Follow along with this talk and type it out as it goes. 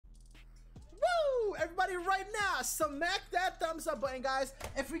everybody right now, smack that thumbs up button, guys.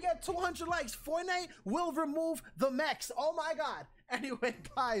 If we get 200 likes, Fortnite will remove the mechs. Oh my god. Anyway,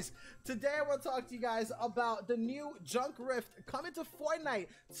 guys, today I want to talk to you guys about the new Junk Rift coming to Fortnite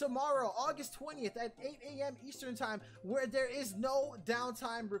tomorrow, August 20th at 8 a.m. Eastern Time, where there is no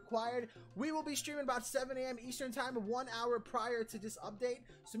downtime required. We will be streaming about 7 a.m. Eastern Time, 1 hour prior to this update.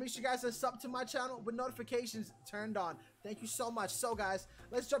 So make sure you guys are sub to my channel with notifications turned on. Thank you so much. So, guys,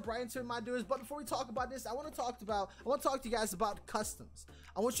 let's jump right into it, my dudes. But before we talk about this, I want to talk to you guys about customs.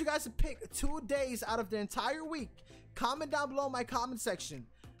 I want you guys to pick 2 days out of the entire week. Comment down below in my comment section,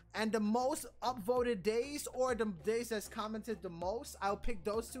 and the most upvoted days, or the days that's commented the most, I'll pick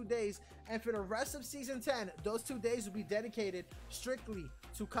those 2 days. And for the rest of season 10, those 2 days will be dedicated strictly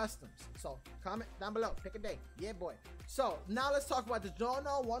to customs. So comment down below, pick a day. Yeah, boy. So now let's talk about this.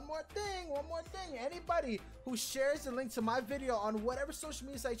 No, one more thing. Anybody who shares the link to my video on whatever social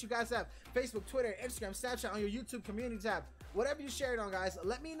media sites you guys have, Facebook, Twitter, Instagram, Snapchat, on your YouTube community tab, whatever you share it on, guys,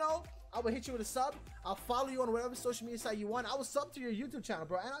 let me know. I will hit you with a sub. I'll follow you on whatever social media site you want. I will sub to your YouTube channel,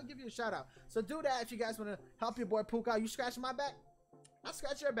 bro, and I'll give you a shout out. So do that if you guys want to help your boy Pookie out. You scratching my back, I'll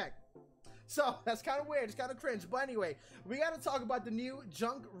scratch your back. So that's kind of weird. It's kind of cringe. But anyway, we got to talk about the new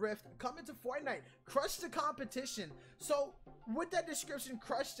Junk Rift coming to Fortnite. Crush the competition. So with that description,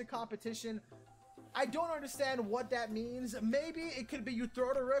 crush the competition, I don't understand what that means. Maybe it could be you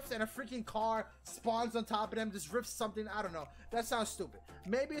throw the rift and a freaking car spawns on top of them, just rifts something. I don't know. That sounds stupid.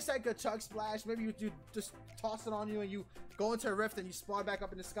 Maybe it's like a chug splash. Maybe you just toss it on you and you go into a rift and you spawn back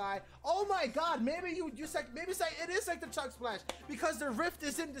up in the sky. Oh my god, maybe it is like the chug splash because the rift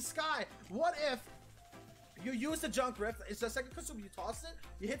is in the sky. What if you use the Junk Rift? It's just like a consumer. You toss it,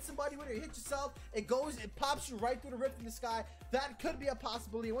 you hit somebody with it, you hit yourself, it pops you right through the rift in the sky. That could be a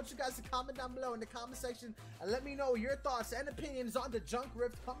possibility. I want you guys to comment down below in the comment section and let me know your thoughts and opinions on the Junk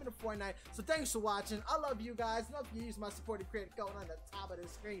Rift coming to Fortnite. So thanks for watching. I love you guys. Don't forget to use my supported creator code on the top of the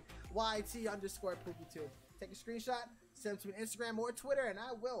screen, YT_Pookie2. Take a screenshot, send it to me on Instagram or Twitter, and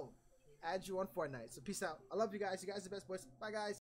I will add you on Fortnite. So peace out. I love you guys. You guys are the best boys. Bye, guys.